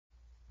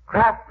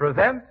Kraft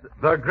presents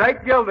The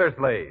Great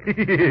Gildersleeve. Each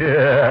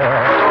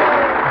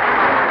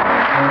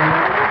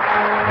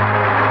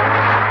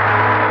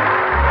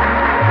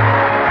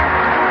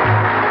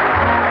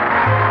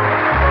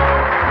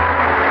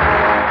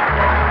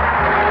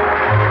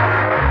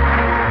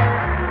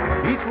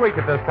week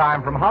at this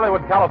time from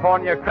Hollywood,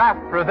 California,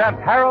 Kraft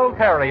presents Harold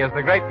Perry as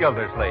The Great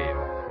Gildersleeve.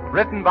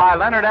 Written by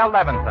Leonard L.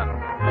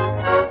 Levinson.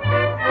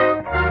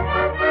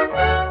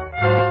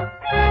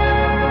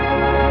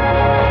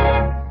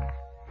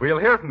 We'll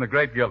hear from the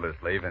great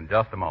Gildersleeve in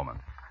just a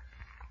moment.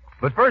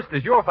 But first,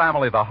 is your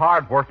family the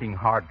hard-working,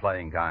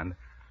 hard-playing kind?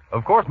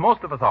 Of course,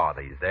 most of us are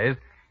these days.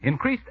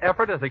 Increased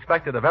effort is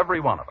expected of every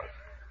one of us.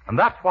 And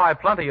that's why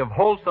plenty of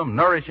wholesome,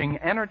 nourishing,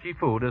 energy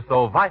food is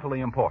so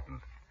vitally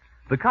important.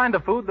 The kind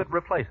of food that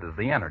replaces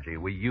the energy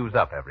we use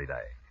up every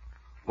day.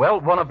 Well,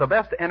 one of the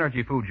best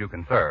energy foods you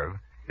can serve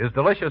is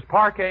delicious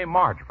Parquet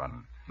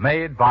margarine,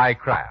 made by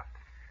Kraft.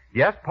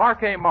 Yes,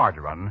 Parquet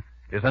margarine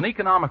is an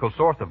economical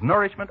source of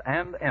nourishment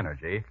and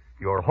energy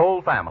your whole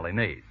family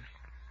needs.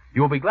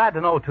 You'll be glad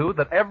to know, too,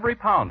 that every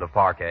pound of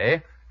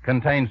Parquet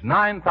contains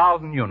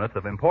 9,000 units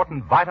of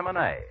important vitamin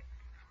A.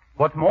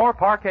 What's more,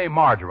 Parquet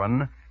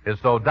margarine is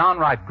so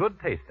downright good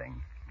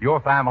tasting, your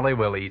family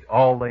will eat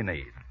all they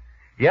need.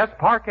 Yes,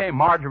 Parquet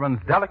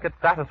margarine's delicate,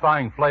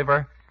 satisfying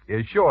flavor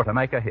is sure to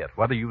make a hit,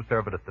 whether you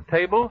serve it at the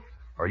table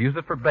or use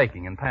it for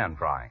baking and pan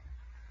frying.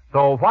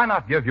 So why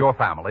not give your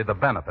family the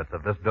benefits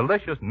of this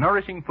delicious,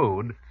 nourishing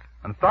food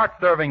and start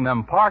serving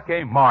them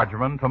Parquet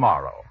margarine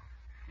tomorrow?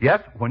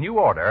 Yes, when you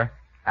order,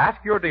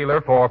 ask your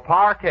dealer for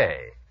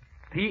Parquet.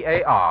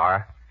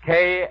 P-A-R-K-A-Y.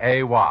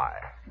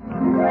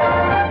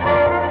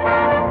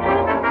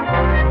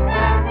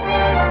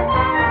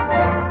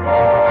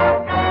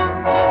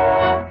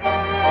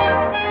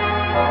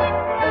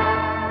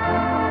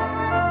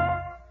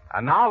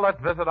 And now let's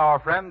visit our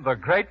friend, the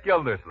great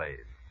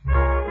Gildersleeve.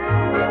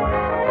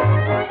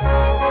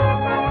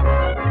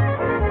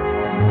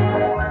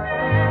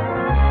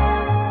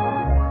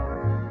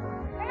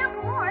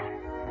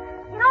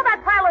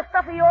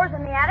 Of yours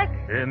in the attic?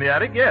 In the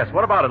attic, yes.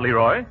 What about it,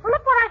 Leroy? Well,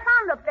 look what I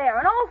found up there.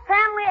 An old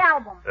family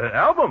album.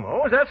 Album?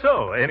 Oh, is that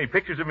so? Any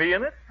pictures of me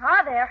in it?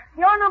 Ah, there.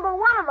 You're number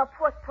one of the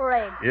Puss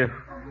Parade. Yeah.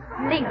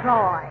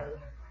 Leroy.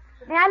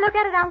 May I look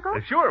at it, Uncle?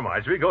 Sure,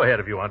 Marjorie. Go ahead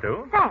if you want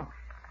to. Thanks.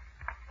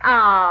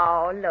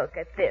 Oh, look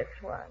at this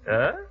one.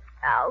 Huh?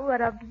 Oh,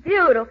 what a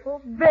beautiful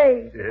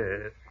baby.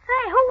 Yeah.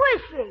 Say, who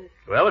is she?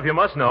 Well, if you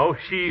must know,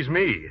 she's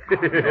me.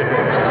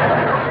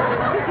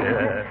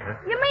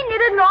 You mean you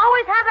didn't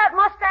always have that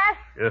mustache?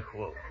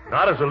 Well,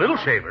 not as a little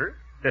shaver.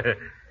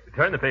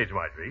 Turn the page,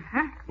 Marjorie.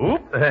 Huh?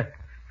 Oop.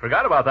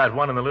 Forgot about that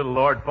one in the little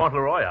Lord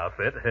Fauntleroy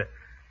outfit.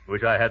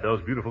 Wish I had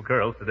those beautiful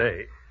curls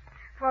today.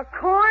 For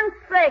corn's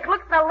sake,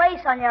 look at the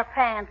lace on your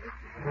pants.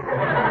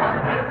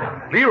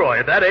 Leroy,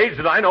 at that age,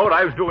 did I know what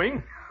I was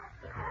doing?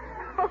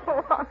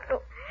 Oh,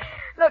 Uncle.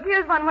 Look,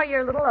 here's one where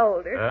you're a little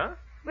older. Huh?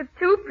 With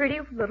two pretty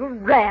little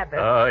rabbits.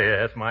 Oh,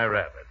 yes, my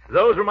rabbits.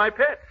 Those were my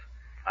pets.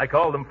 I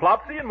called them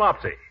Flopsy and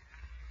Mopsy.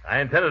 I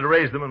intended to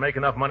raise them and make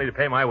enough money to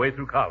pay my way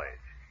through college.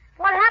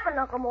 What happened,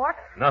 Uncle Mort?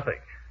 Nothing.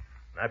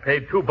 I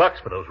paid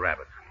 $2 for those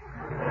rabbits.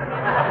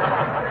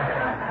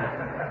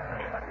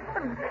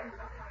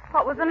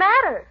 What was the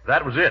matter?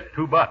 That was it,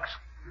 $2.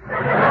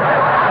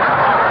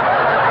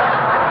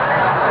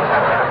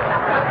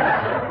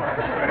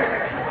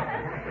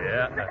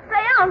 Yeah.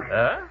 Say, Unc,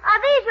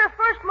 are these your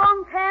first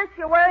long pants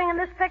you're wearing in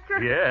this picture?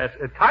 Yes,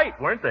 tight,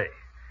 weren't they?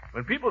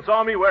 When people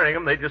saw me wearing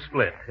them, they just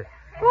split.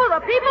 Who, the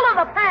people or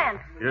the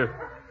pants? Yeah.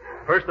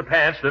 First the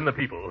pants, then the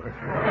people. Here's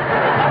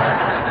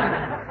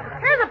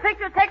a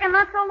picture taken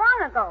not so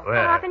long ago.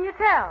 Well, how can you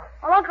tell?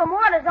 Well, Uncle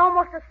Mort is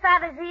almost as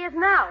fat as he is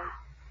now.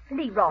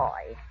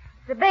 Leroy,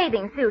 the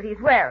bathing suit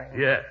he's wearing.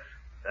 Yes.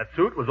 That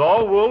suit was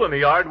all wool and a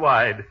yard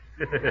wide.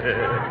 What's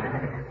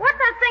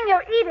that thing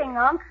you're eating,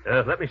 Unc?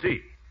 Let me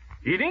see.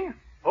 Eating?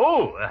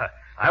 Oh,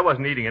 I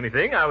wasn't eating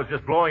anything. I was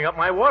just blowing up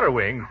my water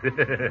wings.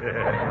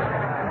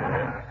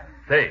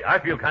 Say, I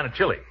feel kind of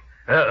chilly.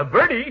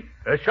 Bertie,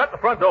 shut the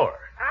front door.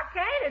 I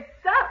can't. It's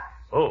stuck.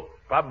 Oh,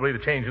 probably the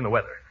change in the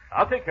weather.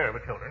 I'll take care of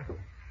it, children.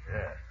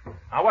 Yeah.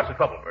 Now, what's the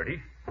trouble,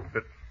 Bertie?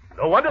 But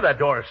no wonder that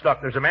door is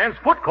stuck. There's a man's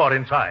foot caught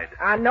inside.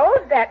 I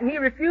knows that, and he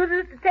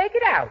refuses to take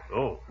it out.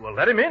 Oh, well,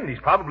 let him in. He's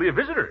probably a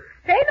visitor.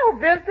 It ain't no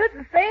visitor. It's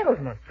a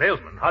salesman.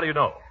 Salesman? How do you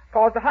know?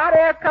 'Cause the hot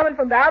air's coming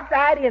from the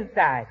outside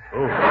inside.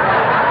 Oh.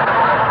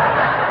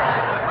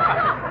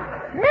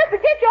 Mister,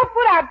 get your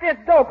foot out this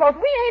door, 'cause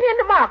we ain't in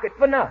the market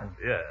for nothing.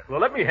 Yeah. Well,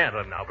 let me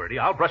handle him now, Bertie.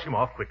 I'll brush him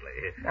off quickly.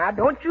 Now,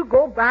 don't you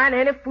go buying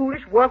any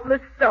foolish,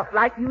 worthless stuff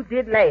like you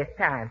did last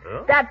time.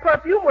 Huh? That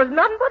perfume was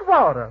nothing but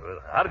water. Well,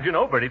 how did you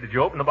know, Bertie? Did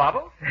you open the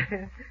bottle?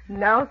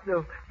 No,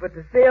 sir. But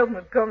the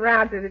salesman come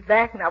round to the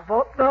back, and I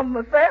bought some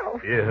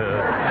myself. Yeah.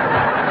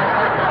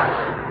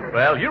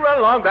 Well, you run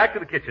along back to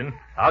the kitchen.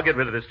 I'll get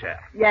rid of this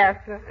chap. Yes,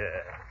 sir.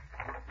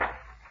 Yeah.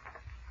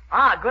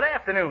 Ah, good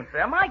afternoon,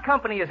 sir. My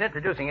company is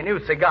introducing a new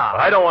cigar.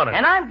 I don't want it.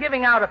 And I'm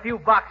giving out a few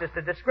boxes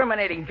to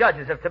discriminating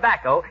judges of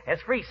tobacco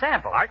as free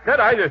samples. I said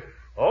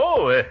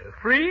Oh,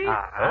 free?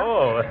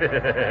 Oh.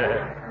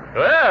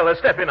 Well, let's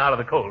step in out of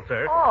the cold,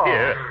 sir. Oh.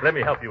 Here, let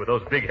me help you with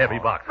those big, heavy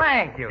boxes.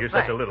 Thank you. You're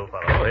such a little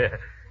fellow. Yeah.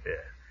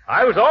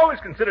 I was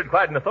always considered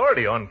quite an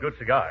authority on good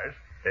cigars.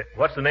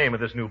 What's the name of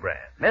this new brand?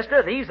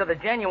 Mister, these are the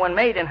genuine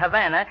made in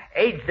Havana,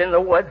 aged in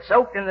the wood,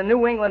 soaked in the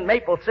New England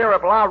maple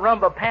syrup La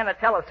Rumba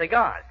Panatella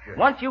cigars. Sure.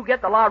 Once you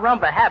get the La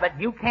Rumba habit,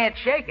 you can't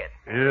shake it.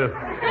 Yeah.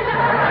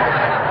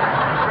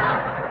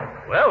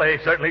 Well, they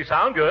certainly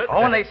sound good.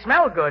 Oh, and they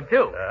smell good,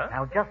 too.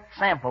 Now, just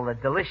sample the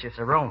delicious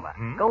aroma.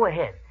 Go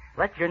ahead.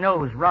 Let your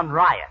nose run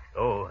riot.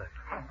 Oh,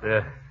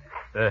 let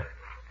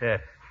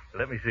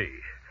me see.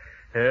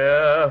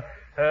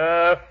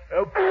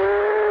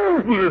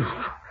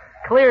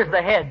 Clears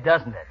the head,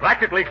 doesn't it?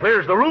 Practically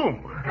clears the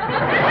room.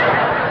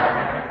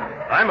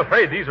 I'm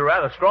afraid these are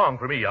rather strong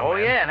for me, young man. Oh,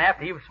 yeah, and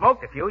after you've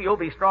smoked a few, you'll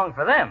be strong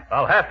for them.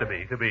 I'll have to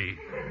be.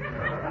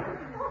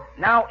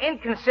 Now, in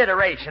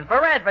consideration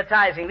for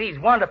advertising these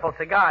wonderful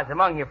cigars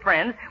among your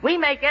friends, we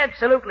make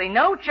absolutely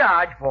no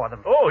charge for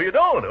them. Oh, you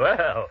don't?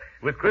 Well,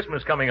 with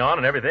Christmas coming on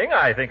and everything,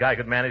 I think I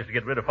could manage to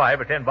get rid of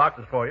 5 or 10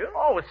 boxes for you.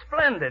 Oh,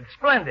 splendid,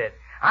 splendid.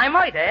 I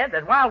might add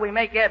that while we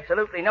make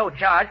absolutely no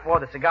charge for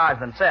the cigars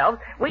themselves,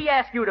 we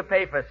ask you to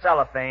pay for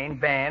cellophane,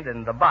 band,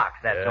 and the box.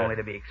 That's only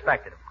to be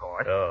expected, of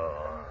course.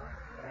 Oh.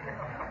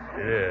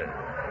 Yeah.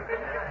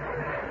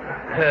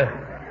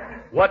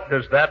 What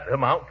does that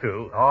amount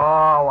to?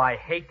 Oh, I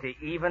hate to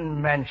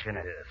even mention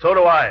it. So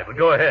do I, but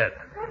go ahead.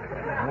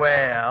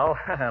 Well,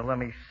 let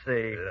me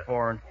see.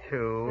 4 and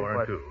 2 4 and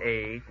plus 2.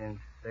 8 and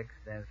 6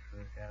 and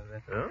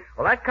 7. Huh?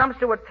 Well, that comes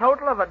to a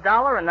total of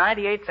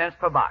 $1.98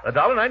 per box.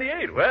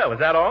 $1.98. Well, is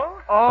that all?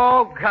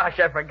 Oh, gosh,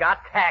 I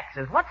forgot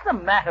taxes. What's the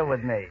matter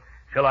with me?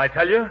 Shall I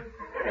tell you?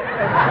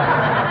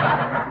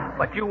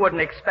 But you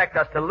wouldn't expect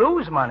us to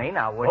lose money,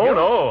 now, would you? Oh,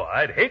 no.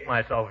 I'd hate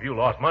myself if you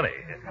lost money.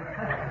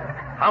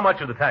 How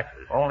much are the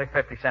taxes? Only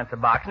 50 cents a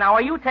box. Now,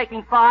 are you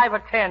taking 5 or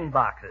 10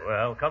 boxes?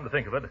 Well, come to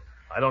think of it,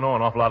 I don't know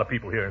an awful lot of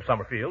people here in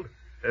Summerfield.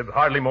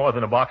 Hardly more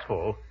than a box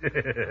full.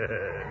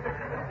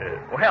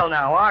 Well,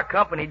 now, our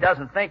company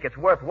doesn't think it's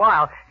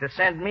worthwhile to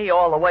send me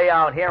all the way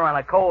out here on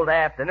a cold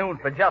afternoon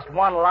for just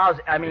one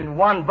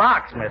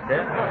box,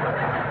 mister.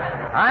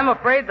 I'm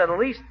afraid that the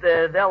least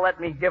they'll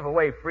let me give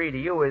away free to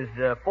you is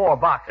 4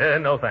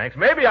 boxes. No, thanks.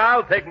 Maybe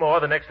I'll take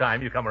more the next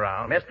time you come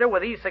around. Mister,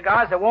 with these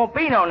cigars, there won't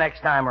be no next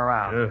time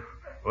around.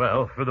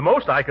 Well, for the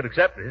most I could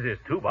accept is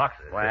 2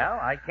 boxes. Well,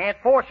 I can't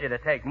force you to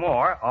take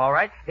more. All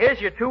right. Here's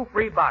your 2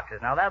 free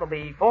boxes. Now, that'll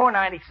be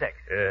 $4.96.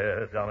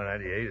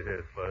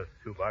 $1.98 plus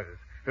 2 boxes.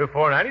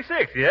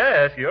 $4.96.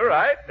 Yes, you're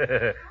right.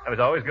 I was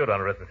always good on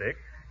arithmetic.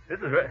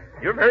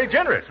 You're very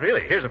generous,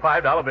 really. Here's a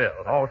 $5 bill.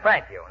 Oh,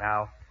 thank you.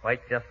 Now, wait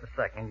just a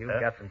second. You've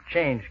got some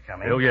change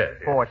coming. Oh, yes.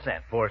 4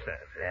 cents. 4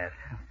 cents. Yes.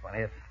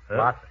 Plenty of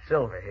lots of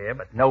silver here,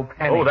 but no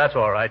pennies. Oh, that's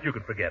all right. You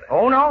can forget it.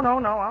 Oh, no.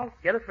 I'll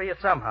get it for you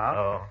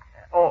somehow.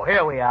 Oh,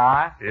 here we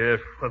are. Yes.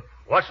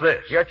 What's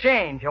this? Your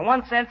change. A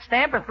 1 cent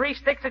stamp and 3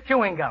 sticks of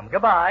chewing gum.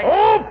 Goodbye.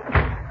 Oh!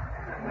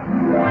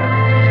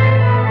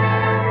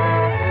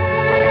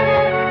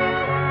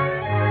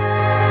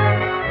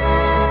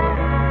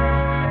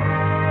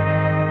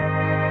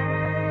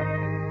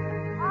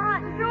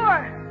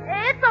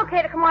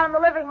 Okay to come on in the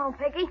living room,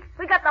 Piggy.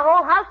 We got the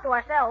whole house to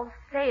ourselves.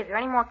 Say, is there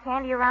any more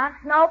candy around?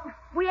 Nope.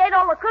 We ate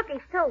all the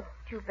cookies, too.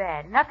 Too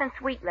bad. Nothing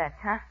sweet left,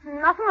 huh?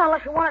 Nothing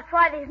unless you want to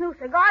try these new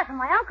cigars from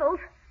my uncle's.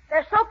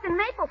 They're soaked in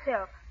maple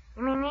syrup.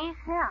 You mean these?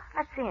 Yeah.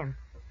 Let's see them.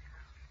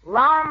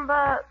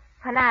 Lamba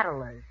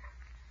Panatellas.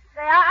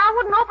 Say, I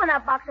wouldn't open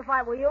that box if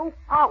I were you.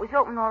 Oh, it was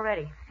open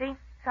already. See?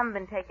 Some have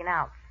been taken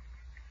out.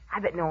 I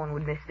bet no one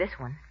would miss this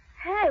one.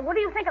 Hey, what are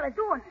you thinking of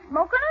doing?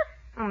 Smoking us?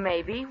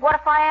 Maybe. What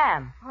if I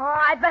am? Oh,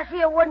 I bet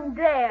you wouldn't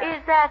dare.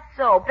 Is that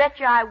so? Bet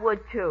you I would,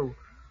 too.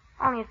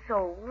 Only it's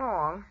so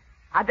long.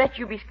 I bet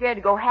you'd be scared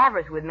to go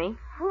havers with me.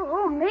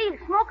 Who, me?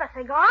 Smoke a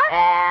cigar?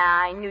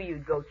 I knew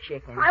you'd go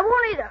chicken. I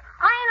won't either.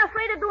 I ain't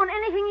afraid of doing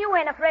anything you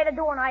ain't afraid of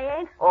doing, I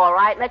ain't. All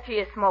right, let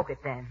you smoke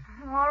it then.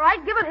 All right,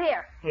 give it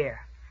here.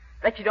 Here.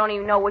 Bet you don't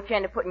even know which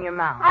end to put in your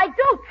mouth. I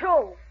do,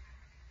 too.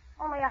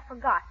 Only I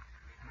forgot.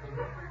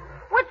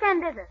 Which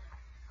end is it?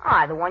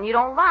 The one you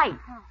don't like.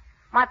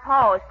 My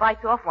pa always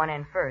bites off one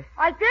end first.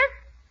 Like this?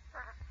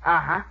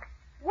 Uh-huh.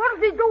 What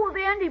does he do with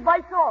the end he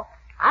bites off?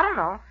 I don't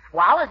know.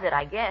 Swallows it,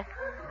 I guess.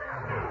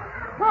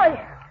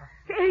 Why,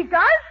 he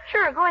does?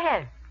 Sure, go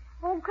ahead.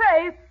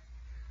 Okay.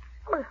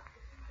 Ooh,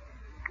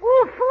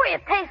 phew,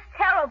 it tastes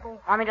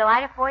terrible. Want me to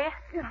light it for you?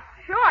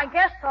 Sure, I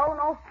guess so.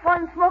 No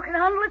fun smoking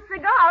an unlit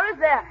cigar, is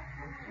there?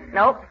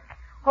 Nope.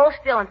 Hold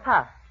still and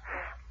puff.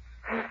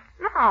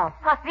 No,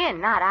 puff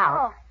in, not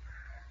out. Oh.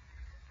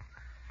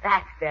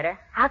 That's better.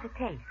 How's it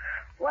taste?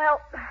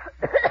 Well,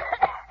 it's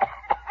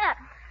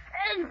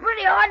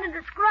pretty hard to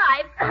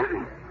describe.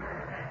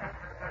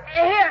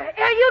 Here,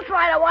 you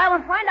try it a while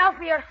and find out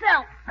for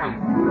yourself.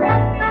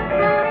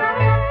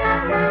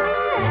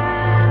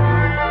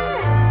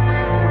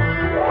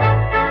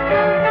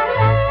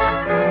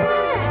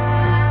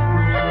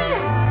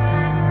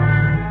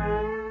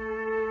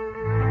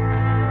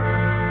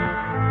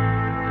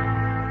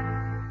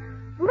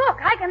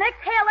 Look, I can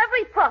exhale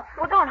every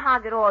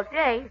all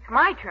day. It's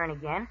my turn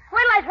again.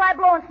 Wait till I try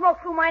blowing smoke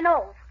through my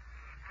nose.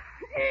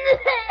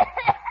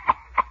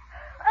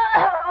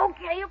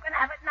 Okay, you can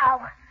have it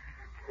now.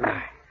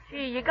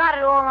 Gee, you got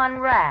it all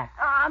unwrapped.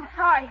 I'm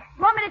sorry.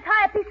 You want me to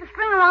tie a piece of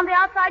string around the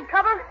outside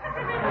cover?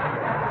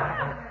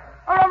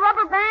 Or a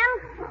rubber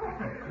band?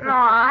 No,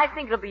 I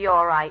think it'll be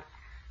all right.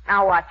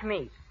 Now watch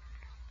me.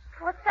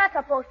 What's that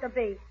supposed to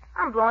be?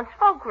 I'm blowing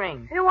smoke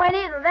rings. You ain't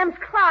either. Them's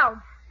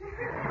clouds.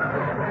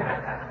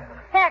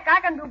 Heck,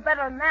 I can do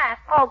better than that.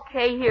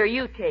 Okay, here,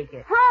 you take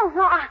it. Oh,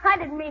 no, I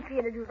didn't mean for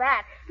you to do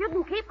that. You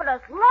can keep it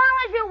as long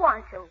as you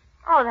want to.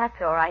 Oh,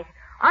 that's all right.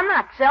 I'm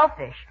not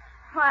selfish.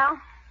 Well,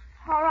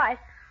 all right.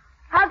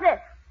 How's this?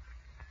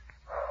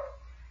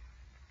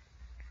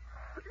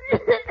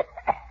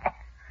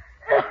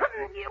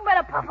 You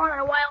better puff on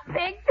it a while,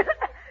 pig.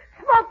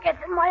 Smoke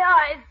gets in my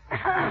eyes.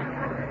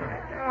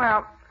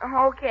 Well,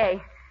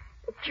 okay.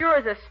 It sure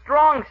is a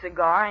strong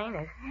cigar, ain't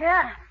it?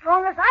 Yeah,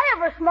 strongest I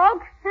ever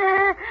smoked.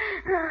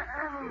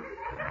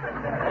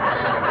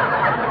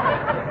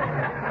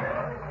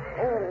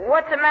 Oh,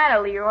 what's the matter,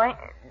 Leroy?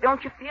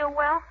 Don't you feel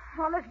well?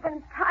 Well, there's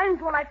been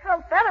times when I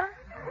felt better.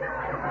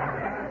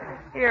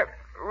 Here,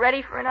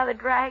 ready for another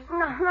drag?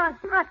 No,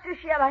 not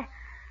just yet. I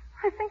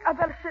think I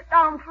better sit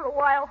down for a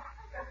while.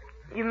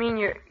 You mean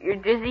you're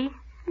dizzy?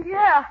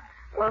 Yeah.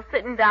 Well,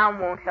 sitting down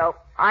won't help.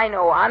 I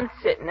know, I'm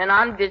sitting, and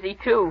I'm dizzy,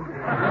 too.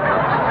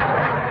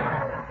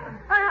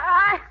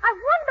 I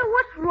wonder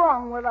what's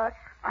wrong with us.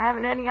 I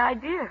haven't any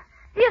idea.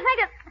 Do you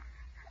think it...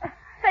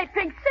 Say,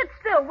 pig, sit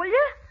still, will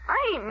you? I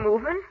ain't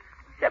moving,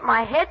 except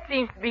my head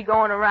seems to be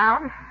going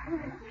around.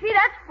 Gee,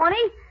 that's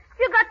funny.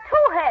 You got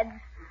two heads.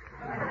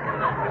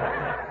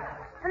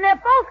 And they're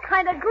both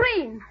kind of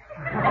green.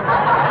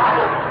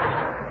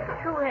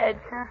 Two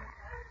heads, huh?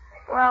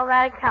 Well,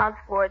 that accounts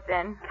for it,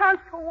 then.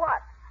 Counts for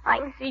what? I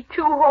can see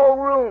 2 whole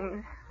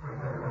rooms.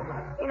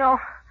 You know,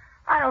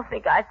 I don't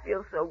think I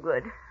feel so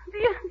good. Do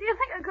you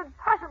think it could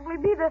possibly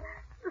be the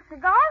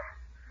cigar?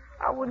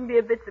 I wouldn't be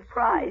a bit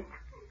surprised.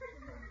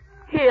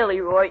 Here,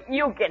 Leroy,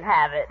 you can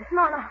have it.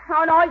 No,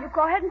 you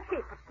go ahead and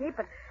keep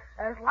it.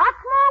 There's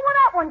lots more where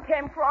that one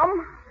came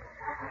from.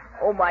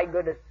 Oh, my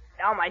goodness.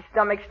 Now my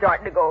stomach's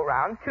starting to go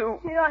around, too.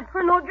 Yeah,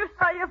 I know just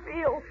how you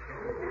feel.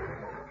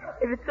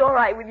 If it's all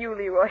right with you,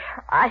 Leroy,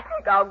 I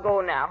think I'll go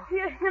now.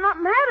 You're not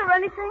mad or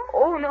anything?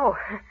 Oh, no.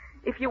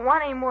 If you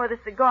want any more of the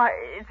cigar,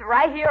 it's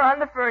right here on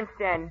the fern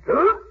stand.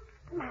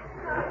 See,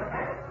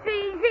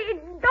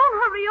 don't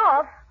hurry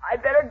off. I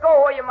better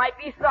go or you might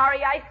be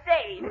sorry I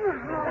stayed.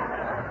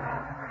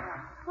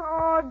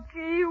 Oh,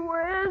 gee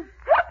whiz.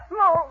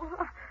 No,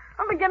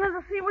 I'm beginning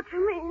to see what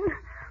you mean.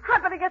 I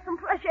better get some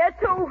fresh air,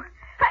 too.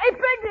 Hey,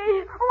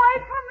 Piggy,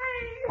 wait for me.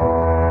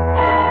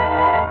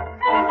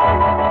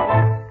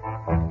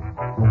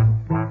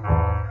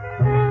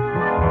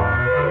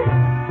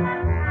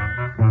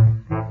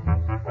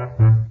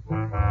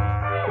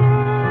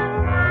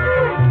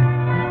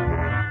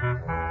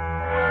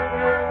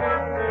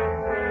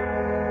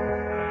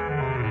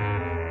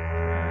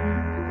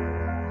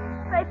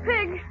 Say,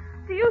 Pig,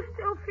 do you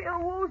still feel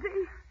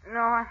woozy? No,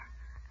 I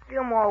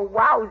feel more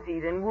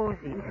wowsy than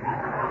woozy.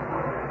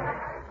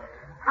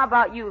 How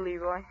about you,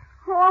 Leroy?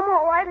 Oh, I'm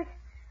all right,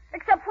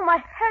 except for my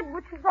head,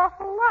 which is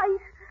awful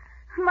light,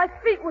 and my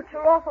feet, which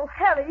are awful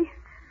heavy,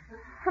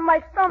 and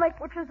my stomach,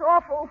 which is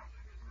awful.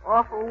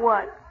 Awful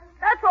what?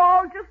 That's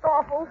all, just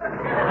awful.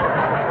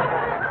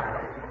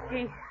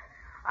 Gee,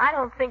 I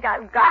don't think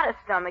I've got a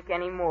stomach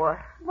anymore.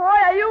 Boy,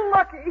 are you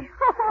lucky.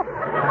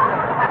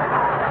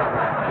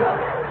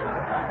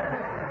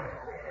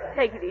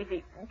 Take it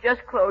easy.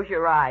 Just close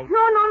your eyes.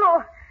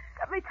 No.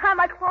 Every time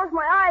I close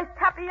my eyes,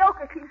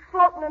 tapioca keeps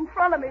floating in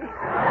front of me.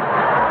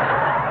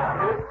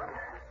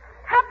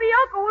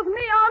 Tapioca with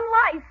me on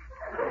life.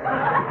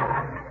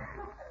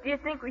 Do you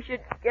think we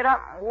should get up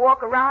and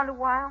walk around a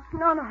while?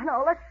 No.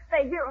 Let's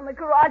stay here in the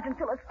garage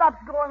until it stops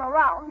going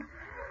around.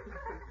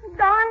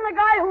 Darn the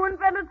guy who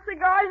invented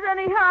cigars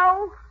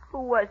anyhow.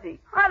 Who was he?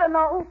 I don't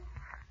know.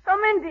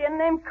 Some Indian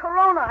named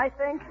Corona, I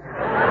think.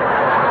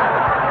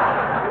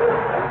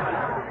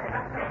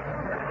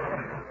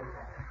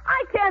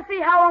 I can't see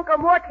how Uncle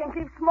Mort can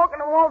keep smoking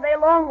them all day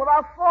long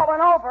without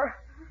falling over.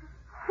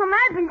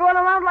 Imagine going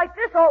around like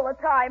this all the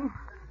time.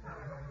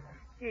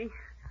 Gee,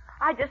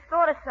 I just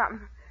thought of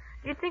something.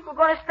 Do you think we're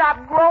going to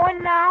stop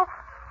growing now?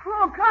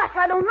 Oh, gosh,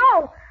 I don't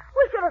know.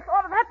 We should have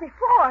thought of that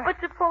before. But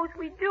suppose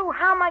we do.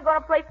 How am I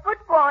going to play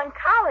football in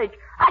college?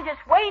 I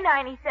just weigh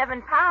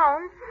 97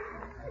 pounds.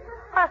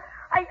 Are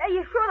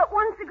you sure that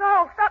one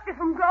cigar will stop you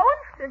from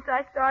growing? Since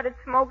I started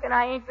smoking,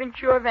 I ain't been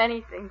sure of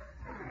anything.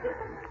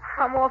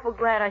 I'm awful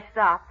glad I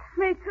stopped.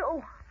 Me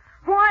too.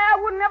 Why, I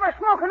would never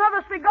smoke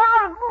another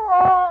cigar.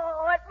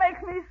 Oh, it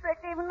makes me sick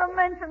even to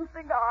mention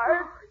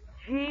cigars.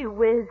 Gee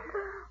whiz.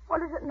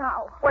 What is it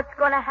now? What's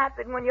going to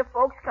happen when your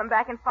folks come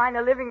back and find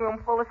the living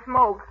room full of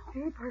smoke?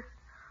 Jeepers.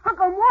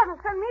 Uncle Mort will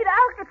send me to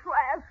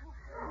Alcatraz.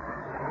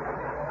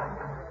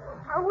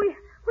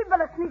 We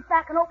better sneak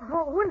back and open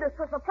all the windows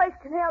so the place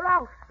can air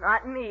out.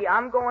 Not me.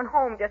 I'm going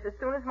home just as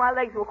soon as my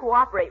legs will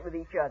cooperate with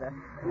each other.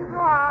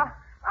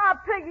 Ah,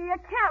 Piggy, you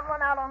can't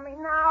run out on me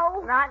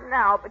now. Not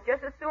now, but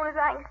just as soon as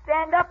I can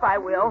stand up, I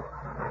will.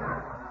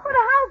 But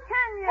how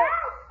can you?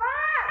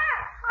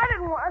 I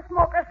didn't want to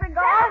smoke a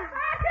cigar.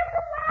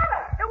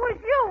 It was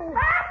you.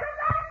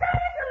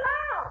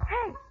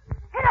 Hey,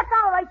 that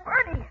sounded like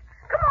Bertie.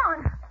 Come on.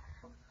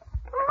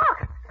 Look,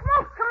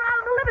 smoke's coming out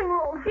of the living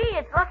room. Gee,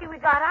 it's lucky we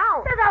got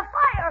out. There's a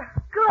fire.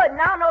 Good.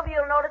 Now nobody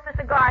will notice the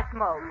cigar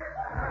smoke.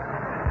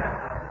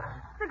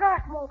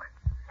 Cigar smoke.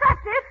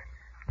 That's it.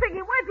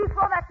 Piggy, where'd you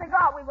throw that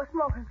cigar we were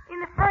smoking? In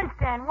the fern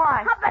stand.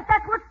 Why? I bet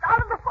that's what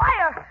started the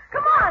fire.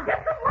 Come on. Get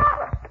some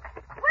water.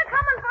 We're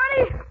coming,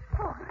 Bertie.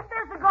 Oh,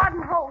 there's the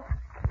garden hose.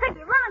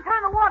 Piggy, run and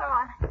turn the water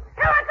on.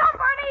 Here I come,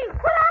 Bertie.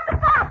 Put out the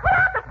fire. Put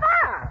out the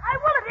fire. I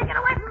will if you get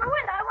away from the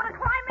window. I want to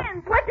climb in.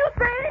 What'd you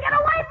say? Get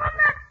away from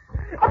the...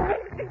 Oh,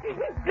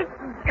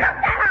 get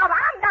that out.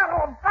 I'm not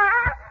on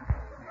fire.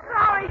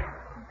 Sorry.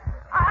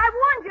 I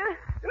warned you.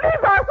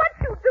 Leroy, what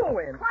you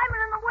doing?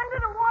 Climbing in the window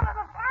to water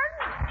the fern.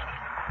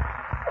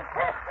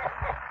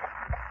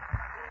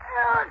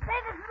 Oh, say,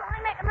 this is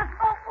only making the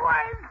smoke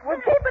worse. Well,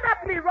 keep it up,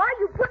 Leroy.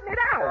 You putting it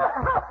out.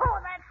 Oh,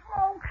 that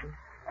smoke.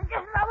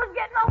 Just as I was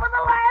getting over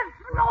the last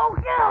snow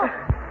hill.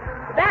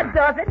 That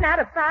does it. Now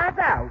the fire's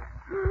out.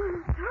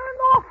 Turn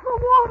off the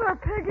water,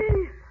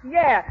 Piggy.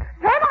 Yeah.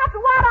 Turn off the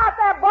water out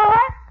there,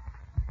 boy.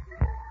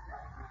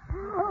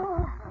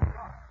 Oh,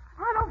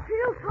 I don't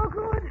feel so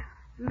good.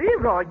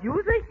 Leroy,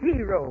 you's a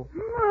hero.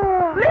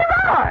 Oh.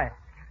 Leroy!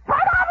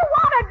 Turn on the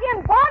water again,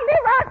 boy.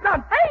 Leroy's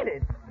done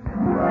fainted.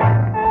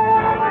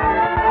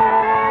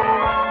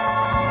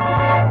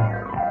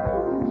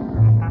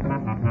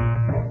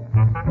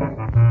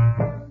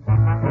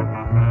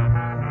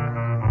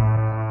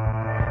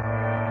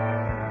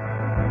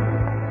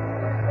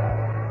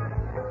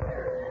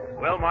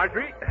 Well,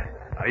 Marjorie,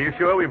 are you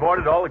sure we've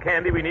ordered all the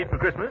candy we need for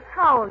Christmas?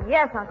 Oh,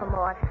 yes, Uncle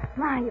Mort.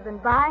 My, you've been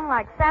buying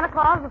like Santa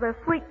Claus with a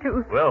sweet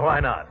tooth. Well, why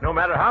not? No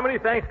matter how many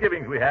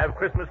Thanksgivings we have,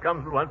 Christmas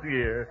comes once a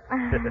year.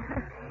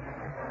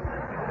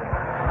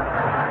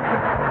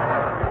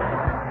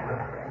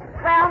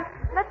 Well,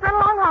 let's run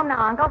along home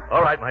now, Uncle.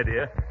 All right, my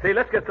dear. Say,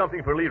 let's get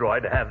something for Leroy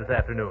to have this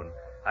afternoon.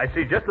 I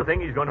see just the thing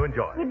he's going to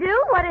enjoy. You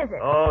do? What is it?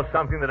 Oh,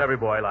 something that every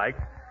boy likes.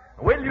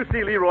 Wait till you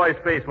see Leroy's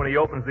face when he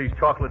opens these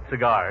chocolate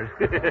cigars.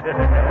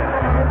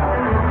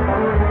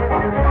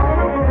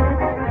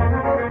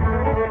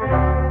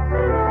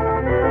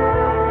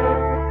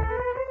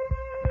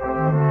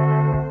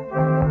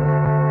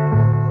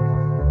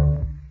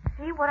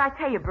 See what I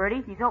tell you,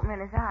 Bertie? He's opening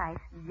his eyes.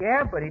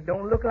 Yeah, but he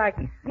don't look like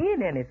he's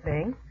seeing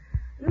anything.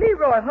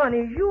 Leroy, honey,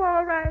 is you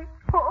all right?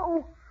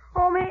 Oh,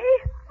 me?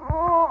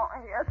 Oh,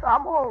 yes,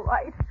 I'm all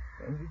right.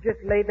 And you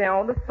just lay there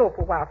on the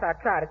sofa whilst I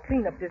try to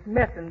clean up this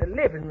mess in the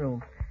living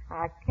room.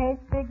 I can't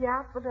figure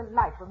out for the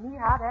life of me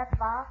how that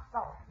fire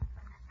started.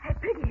 Hey,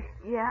 Piggy.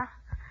 Yeah?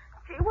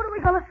 Gee, what are we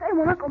going to say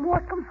when Uncle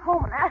Mort comes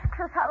home and asks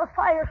us how the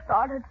fire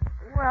started?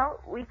 Well,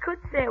 we could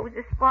say it was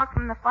a spark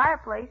from the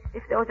fireplace,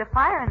 if there was a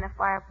fire in the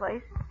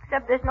fireplace.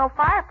 Except there's no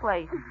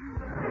fireplace.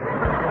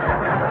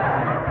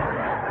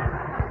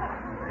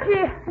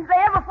 Gee, if they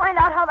ever find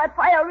out how that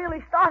fire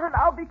really started,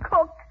 I'll be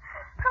cooked.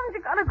 Haven't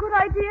you got a good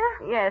idea?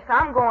 Yes,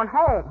 I'm going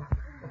home.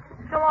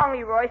 So long,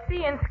 Leroy. See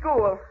you in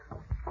school.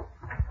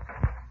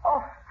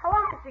 Oh, hello,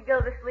 Mr.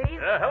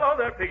 Gildersleeve. Hello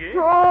there, Piggy.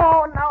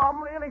 Oh, now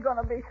I'm really going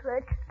to be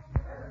sick.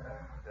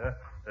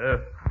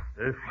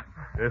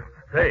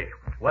 Say,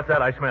 what's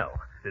that I smell?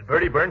 Did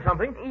Bertie burn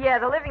something? Yeah,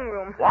 the living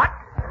room. What?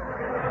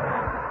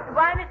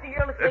 Goodbye, Mr.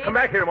 Gildersleeve. Come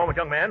back here a moment,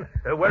 young man.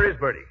 Where is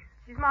Bertie?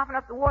 She's mopping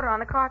up the water on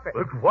the carpet.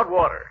 What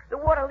water? The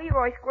water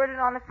Leroy squirted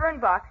on the fern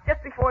box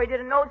just before he did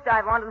a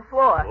nosedive onto the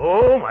floor.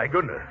 Oh, my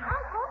goodness.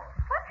 Uncle,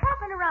 what's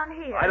happened around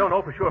here? I don't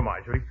know for sure,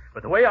 Marjorie,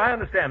 but the way I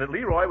understand it,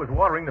 Leroy was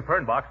watering the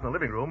fern box in the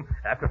living room.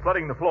 After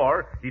flooding the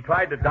floor, he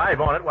tried to dive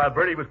on it while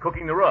Bertie was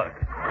cooking the rug.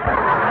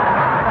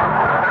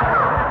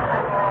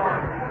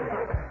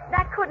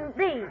 That couldn't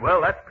be.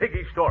 Well, that's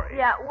Piggy's story.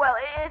 Yeah, well,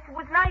 it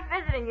was nice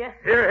visiting you.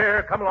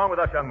 Here, come along with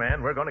us, young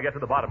man. We're going to get to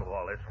the bottom of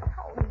all this.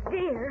 Oh,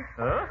 dear.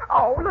 Huh?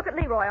 Oh, look at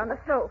Leroy on the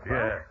sofa.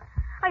 Yeah.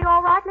 Are you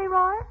all right,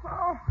 Leroy?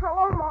 Oh,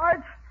 hello,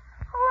 Marge.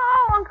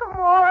 Hello, Uncle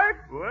Mort.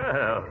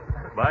 Well,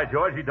 by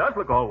George, he does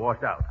look all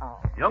washed out. Oh.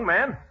 Young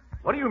man,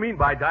 what do you mean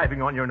by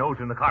diving on your nose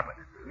in the carpet?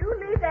 You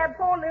leave that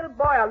poor little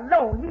boy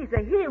alone. He's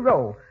a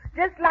hero.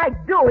 Just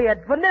like Dewey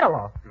at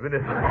Vanilla.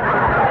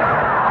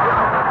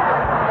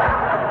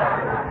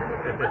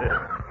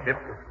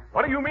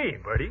 What do you mean,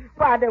 Bertie?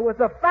 Why, there was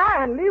a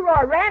fire, and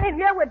Leroy ran in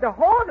here with the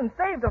hose and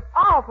saved us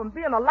all from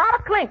being a lot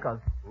of clinkers.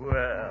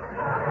 Well,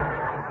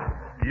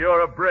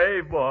 you're a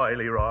brave boy,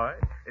 Leroy.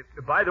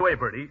 By the way,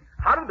 Bertie,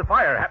 how did the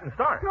fire happen to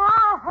start?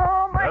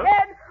 Oh, my Huh?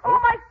 head. Oh, Oh.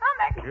 my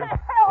stomach. Yeah.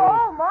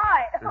 Oh,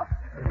 my.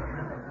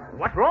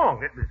 What's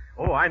wrong?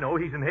 Oh, I know.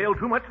 He's inhaled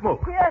too much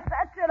smoke. Yes,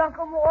 that's it,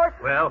 Uncle Mort.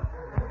 Well,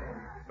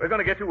 we're going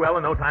to get you well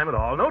in no time at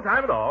all. No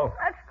time at all.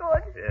 That's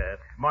good. Yes.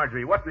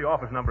 Marjorie, what's the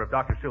office number of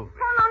Dr. Silsby?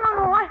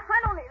 No. I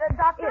don't need a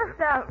doctor. It's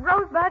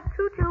Rosebud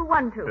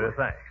 2212.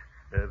 Thanks.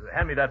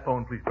 Hand me that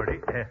phone, please, Bertie.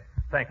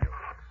 Thank you.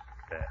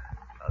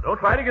 Now, don't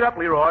try to get up,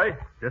 Leroy.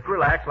 Just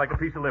relax like a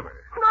piece of liver.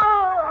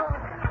 No.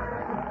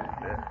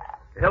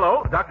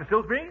 Hello, Dr.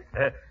 Silsby?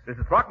 This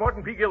is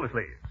Throckmorton P.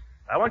 Gildersleeve.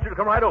 I want you to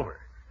come right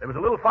over. There was a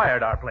little fire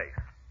at our place.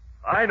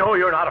 I know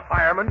you're not a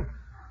fireman.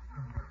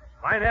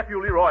 My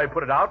nephew Leroy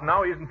put it out, and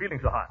now he isn't feeling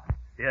so hot.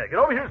 Yeah, get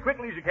over here as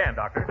quickly as you can,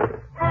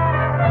 Doctor.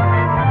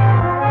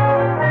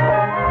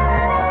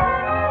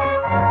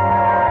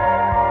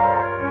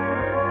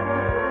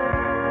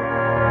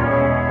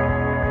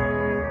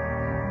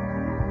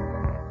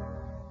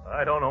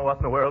 I don't know what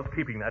in the world's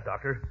keeping that,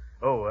 Doctor.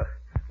 Oh,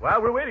 while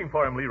we're waiting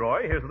for him,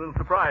 Leroy, here's a little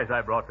surprise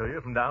I brought to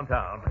you from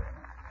downtown.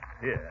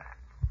 Here.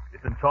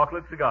 It's a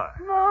chocolate cigar.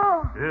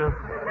 No. Yeah.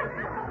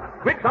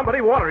 Quick,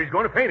 somebody water. He's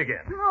going to faint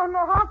again. No,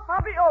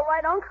 I'll be all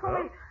right, Uncle.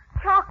 Huh?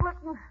 Chocolate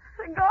and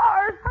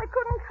cigars. I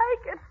couldn't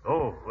take it.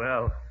 Oh,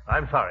 well,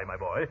 I'm sorry, my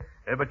boy.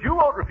 But you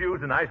won't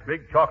refuse a nice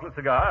big chocolate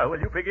cigar, will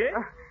you, Piggy?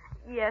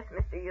 Yes,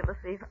 Mr.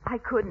 Gildersleeve. I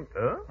couldn't.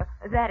 Huh?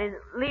 That is,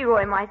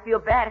 Leroy might feel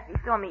bad if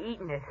he saw me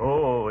eating it.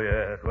 Oh,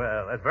 yes.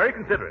 Well, that's very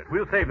considerate.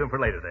 We'll save them for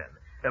later, then.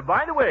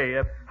 By the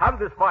way, how did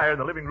this fire in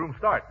the living room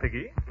start,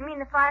 Piggy? You mean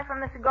the fire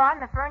from the cigar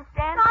and the fern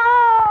stand?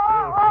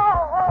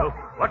 Oh.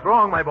 What's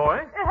wrong, my boy?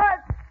 It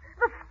hurts.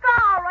 The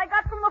scar I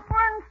got from the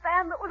fern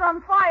stand that was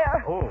on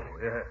fire. Oh,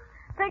 yes.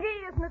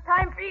 Piggy, isn't it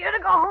time for you to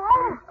go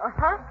home?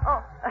 Uh-huh.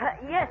 Oh,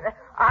 yes.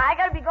 I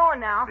gotta be going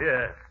now.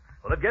 Yes.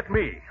 Well, it gets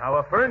me. How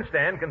a fern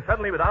stand can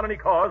suddenly, without any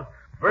cause,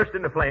 burst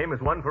into flame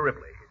is one for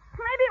Ripley.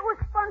 Maybe it was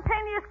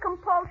spontaneous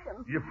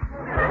compulsion.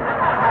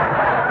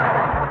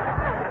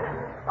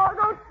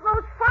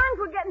 Those ferns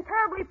were getting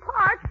terribly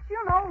parched,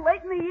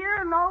 late in the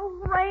year, no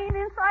rain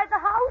inside the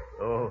house.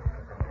 Oh.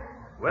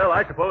 Well,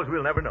 I suppose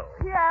we'll never know.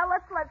 Yeah,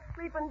 let's let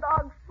sleeping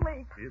dogs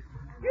sleep. Yes.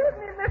 Excuse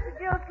me, Mr.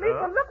 Gildersleeve,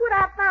 but look what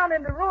I found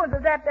in the ruins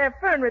of that there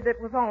fernery that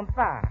was on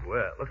fire.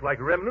 Well, looks like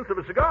remnants of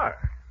a cigar.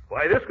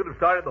 Why, this could have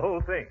started the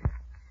whole thing.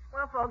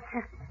 Well, folks,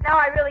 now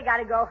I really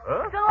gotta go.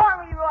 Huh? So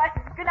long, Leroy.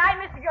 Good night,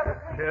 Mr.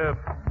 Gildersleeve.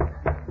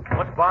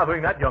 What's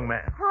bothering that young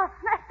man? Oh,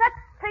 that's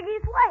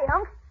Piggy's way,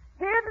 Unc.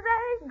 Here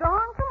today,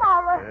 gone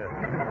tomorrow.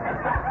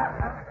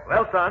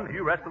 Well, son,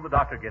 you rest till the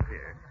doctor gets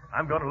here.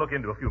 I'm going to look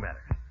into a few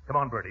matters. Come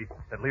on, Bertie.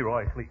 Let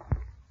Leroy sleep.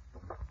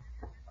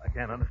 I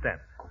can't understand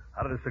it.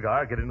 How did a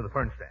cigar get into the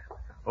fern stand?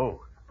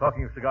 Oh,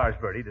 talking of cigars,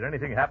 Bertie, did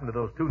anything happen to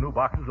those 2 new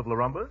boxes of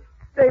Larumbas?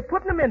 They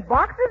putting them in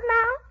boxes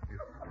now?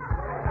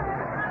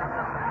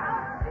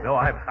 No,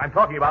 I'm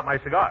talking about my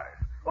cigars.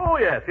 Oh,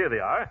 yes, here they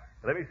are.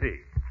 Let me see.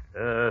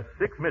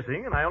 6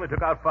 missing, and I only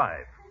took out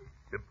 5.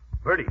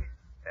 Bertie,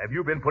 have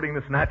you been putting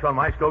the snatch on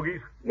my stogies?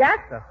 Yes,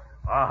 sir.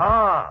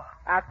 Aha!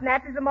 I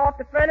snatches them off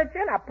the furniture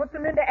and I put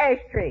them in the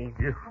ashtrays.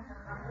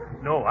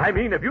 No, I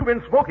mean, have you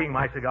been smoking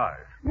my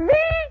cigars? Me?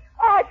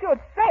 I should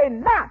say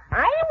not.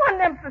 I ain't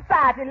one of them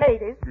society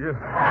ladies.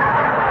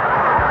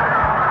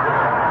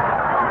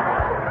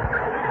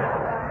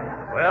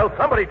 Well,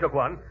 somebody took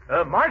one.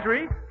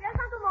 Marjorie? Yes,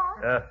 Uncle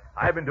Mom?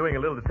 I've been doing a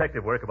little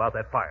detective work about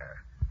that fire.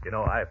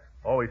 I've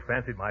always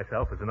fancied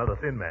myself as another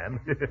thin man.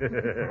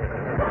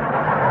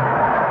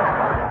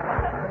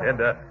 And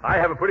I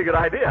have a pretty good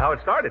idea how it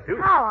started, too.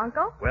 How,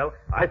 Uncle? Well,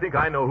 I think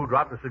I know who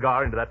dropped the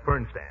cigar into that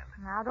fern stand.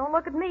 Now, don't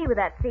look at me with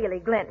that steely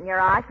glint in your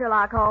eye,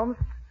 Sherlock Holmes.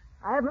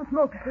 I haven't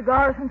smoked a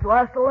cigar since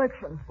last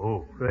election.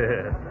 Oh,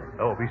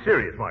 be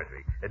serious,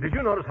 Marjorie. Did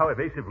you notice how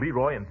evasive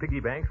Leroy and Piggy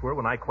Banks were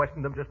when I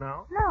questioned them just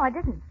now? No, I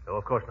didn't. Oh,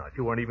 of course not.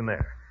 You weren't even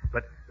there.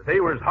 But they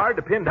were as hard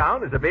to pin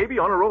down as a baby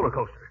on a roller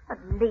coaster. But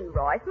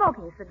Leroy,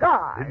 smoking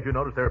cigars. Didn't you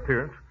notice their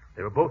appearance?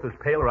 They were both as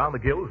pale around the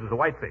gills as a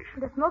whitefish.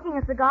 Does smoking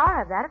a cigar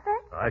have that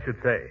effect? I should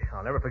say.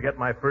 I'll never forget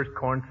my first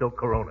corn silk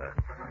Corona.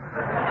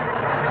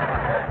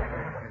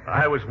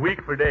 I was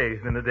weak for days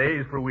and in the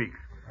days for weeks.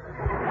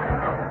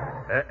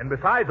 And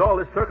besides all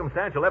this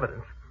circumstantial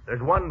evidence,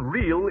 there's one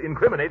real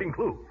incriminating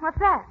clue. What's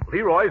that?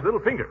 Leroy's little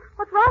finger.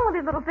 What's wrong with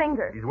his little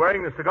finger? He's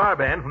wearing the cigar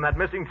band from that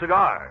missing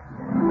cigar.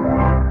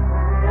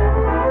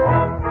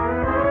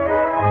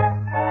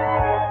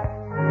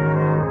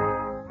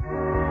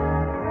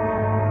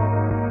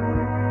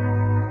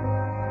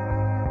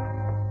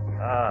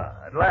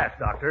 At last,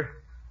 Doctor.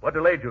 What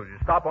delayed you? Did you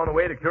stop on the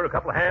way to cure a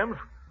couple of hams?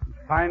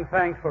 Fine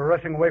thanks for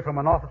rushing away from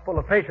an office full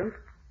of patients.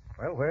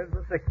 Well, where's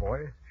the sick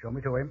boy? Show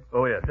me to him.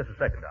 Oh, yes, just a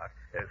second, Doc.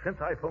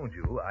 Since I phoned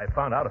you, I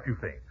found out a few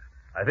things.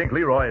 I think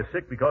Leroy is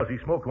sick because he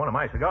smoked one of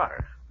my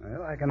cigars.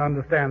 Well, I can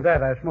understand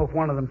that. I smoked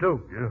one of them, too.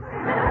 Yes,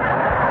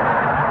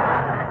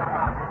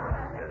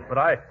 but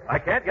I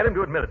can't get him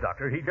to admit it,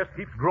 Doctor. He just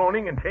keeps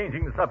groaning and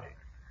changing the subject.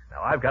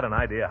 Now, I've got an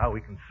idea how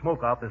we can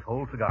smoke out this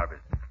whole cigar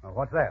business.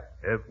 What's that?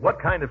 What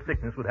kind of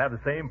sickness would have the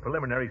same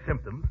preliminary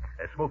symptoms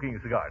as smoking a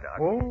cigar, Doc?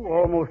 Oh,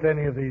 almost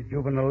any of the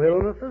juvenile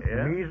illnesses.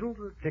 Yeah? Measles,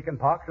 chicken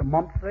pox, or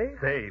mumps, say?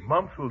 Say,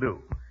 mumps will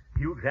do.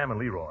 You examine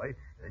Leroy,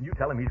 and you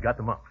tell him he's got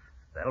the mumps.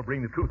 That'll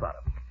bring the truth out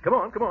of him. Come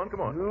on.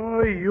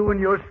 Oh, you and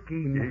your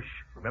schemes.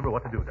 Shh. Remember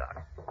what to do,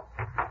 Doc.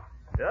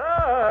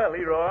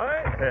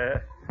 Leroy.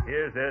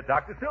 Here's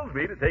Dr.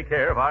 Silsby to take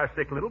care of our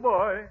sick little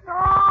boy.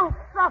 Oh,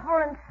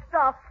 suffering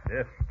stuff.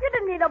 Yes. You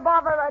didn't need to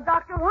bother the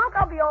doctor, Hunk.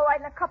 I'll be all right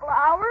in a couple of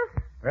hours.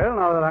 Well,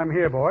 now that I'm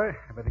here, boy,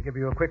 I better give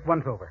you a quick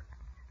once-over.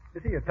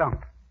 You see your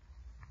tongue.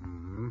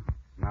 Mm-hmm.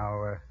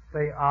 Now,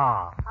 say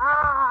ah.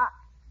 Ah.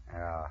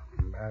 Yeah.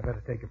 I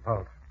better take your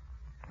pulse.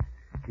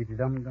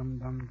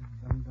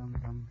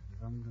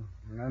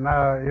 Dum-dum-dum-dum-dum-dum-dum-dum.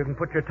 Now, you can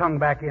put your tongue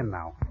back in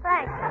now.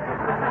 Thanks.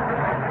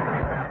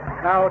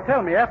 Now,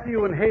 tell me, after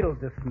you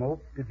inhaled this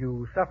smoke, did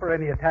you suffer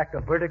any attack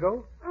of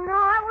vertigo? No,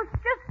 I was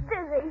just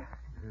dizzy.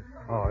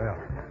 Oh, yeah.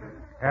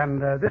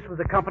 And this was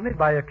accompanied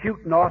by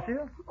acute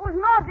nausea? It was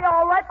nausea,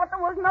 all right, but there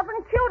was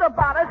nothing cute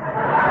about it.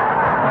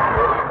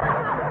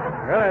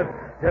 Well, that's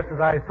just as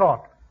I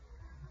thought.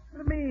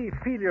 Let me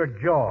feel your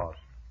jaws.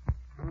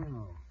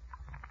 Oh.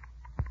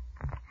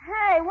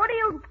 Hey, what are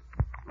you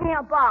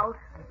about?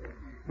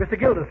 Mr.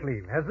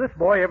 Gildersleeve, has this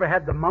boy ever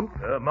had the mumps?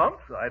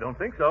 Mumps? I don't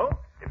think so.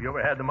 Have you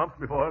ever had the mumps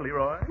before,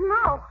 Leroy?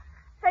 No.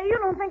 Say, you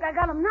don't think I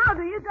got them now,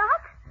 do you,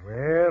 Doc?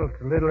 Well,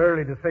 it's a little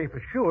early to say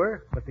for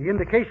sure, but the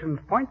indications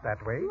point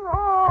that way.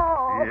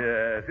 Oh.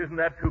 Yes, isn't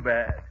that too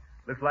bad?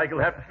 Looks like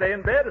you'll have to stay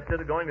in bed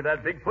instead of going to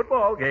that big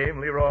football game,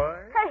 Leroy.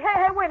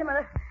 Hey, wait a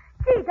minute.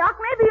 Gee, Doc,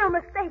 maybe you're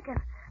mistaken.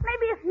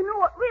 Maybe if you knew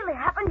what really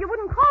happened, you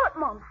wouldn't call it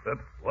mumps.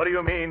 What do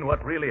you mean,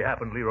 what really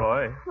happened,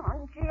 Leroy?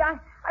 Oh, gee, I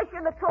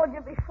should have told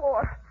you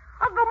before.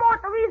 Uncle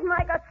Mort, the reason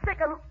I got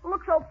sick and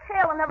look so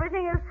pale and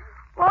everything is,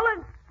 well,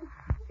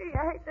 gee,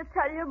 I hate to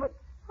tell you, but,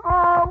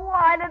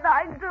 why did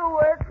I do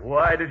it?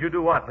 Why did you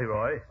do what,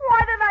 Leroy? Why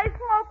did I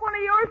smoke one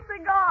of your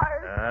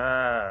cigars?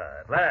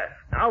 At last.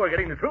 Now we're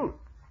getting the truth.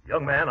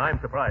 Young man, I'm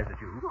surprised at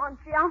you. Oh,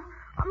 gee, I'm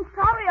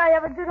sorry I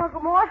ever did,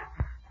 Uncle Mort.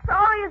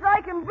 Sorry as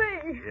I can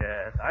be.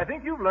 Yes, I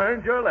think you've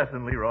learned your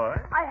lesson, Leroy.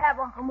 I have,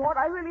 Uncle Mort.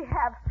 I really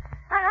have.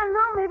 And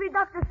now maybe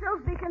Dr.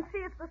 Silsby can see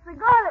it's the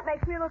cigar that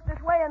makes me look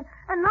this way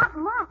and not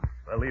mumps.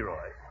 Well,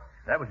 Leroy,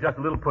 that was just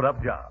a little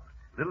put-up job.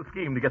 Little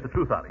scheme to get the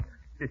truth out of you.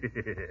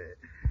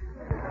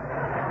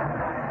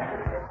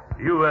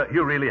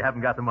 You really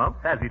haven't got the mumps,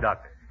 has he,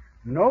 Doctor?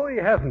 No, he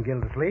hasn't,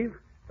 Gildersleeve.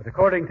 But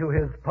according to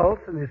his pulse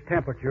and his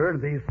temperature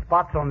and these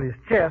spots on his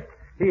chest,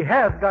 he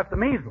has got the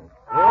measles.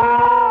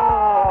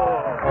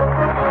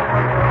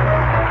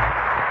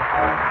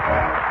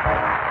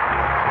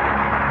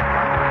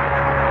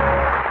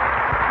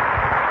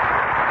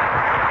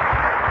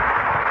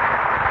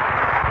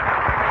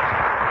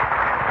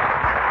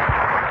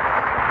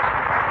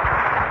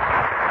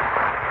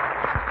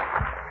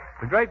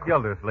 The great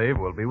Gildersleeve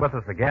will be with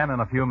us again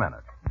in a few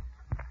minutes.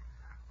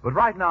 But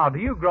right now, do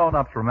you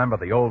grown-ups remember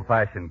the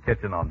old-fashioned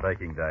kitchen on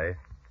baking day?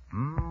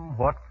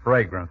 What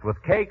fragrance,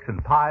 with cakes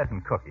and pies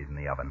and cookies in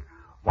the oven.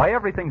 Why,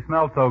 everything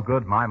smelled so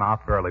good my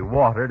mouth fairly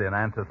watered in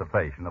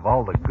anticipation of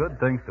all the good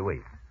things to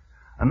eat.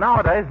 And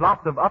nowadays,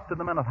 lots of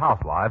up-to-the-minute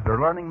housewives are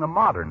learning the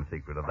modern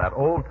secret of that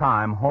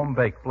old-time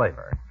home-baked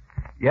flavor.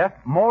 Yes,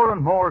 more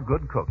and more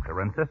good cooks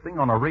are insisting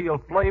on a real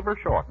flavor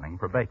shortening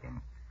for baking,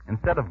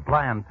 instead of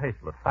bland,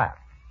 tasteless fats.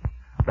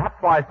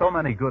 That's why so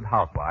many good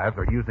housewives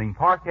are using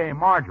Parquet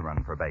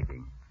margarine for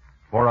baking.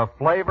 For a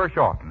flavor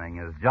shortening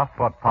is just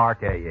what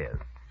Parquet is.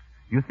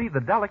 You see,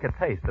 the delicate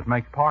taste that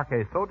makes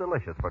Parquet so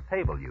delicious for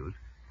table use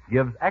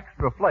gives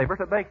extra flavor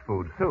to baked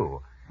foods, too.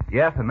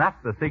 Yes, and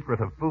that's the secret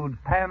of foods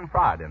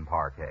pan-fried in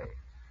Parquet.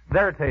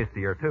 They're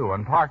tastier, too,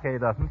 and Parquet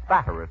doesn't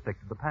spatter or stick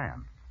to the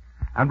pan.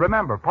 And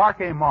remember,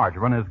 Parquet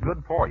margarine is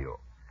good for you.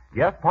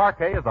 Yes,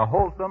 Parquet is a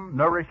wholesome,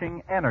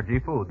 nourishing energy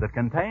food that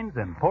contains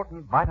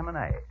important vitamin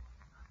A.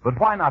 But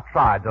why not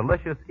try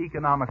delicious,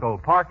 economical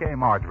Parquet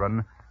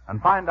margarine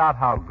and find out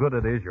how good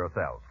it is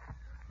yourself?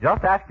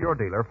 Just ask your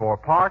dealer for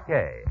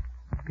Parquet.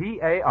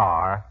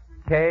 Parkay.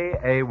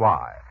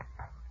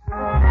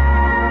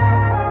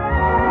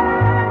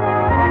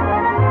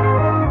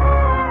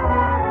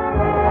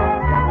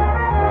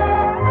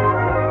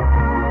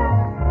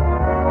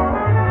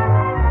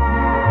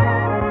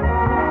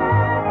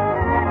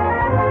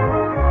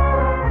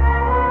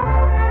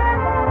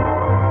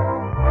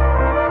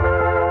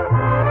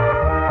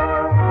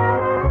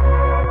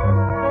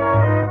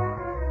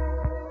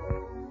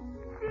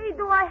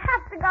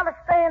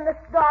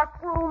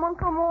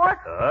 Uncle Mort?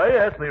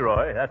 Yes,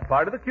 Leroy. That's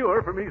part of the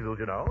cure for measles,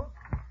 you know.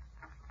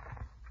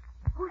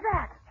 Who's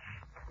that?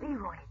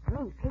 Leroy, it's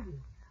me, Piggy.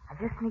 I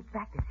just sneaked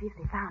back to see if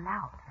they found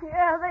out.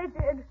 Yeah, they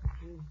did.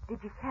 Gee, did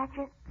you catch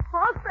it?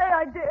 I'll say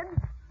I did.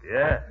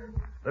 Yeah.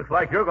 Looks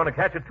like you're going to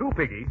catch it too,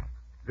 Piggy.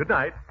 Good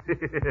night.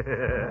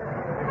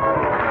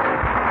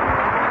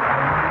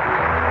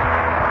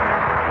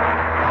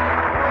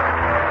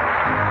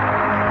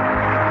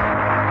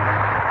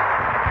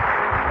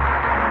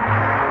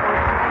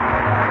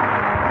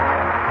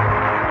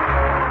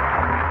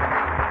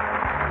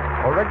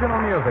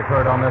 Original music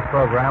heard on this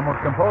program was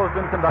composed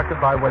and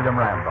conducted by William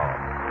Randolph.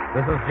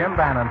 This is Jim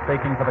Bannon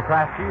speaking for the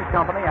Kraft Cheese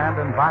Company and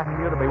inviting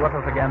you to be with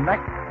us again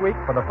next week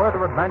for the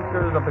further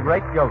adventures of the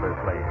great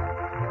Gildersleeve.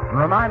 And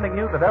reminding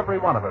you that every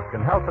one of us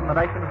can help in the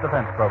nation's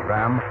defense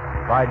program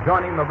by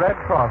joining the Red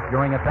Cross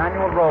during its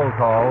annual roll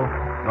call,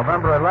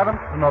 November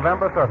 11th to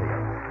November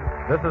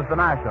 30th. This is the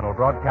National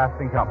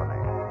Broadcasting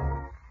Company.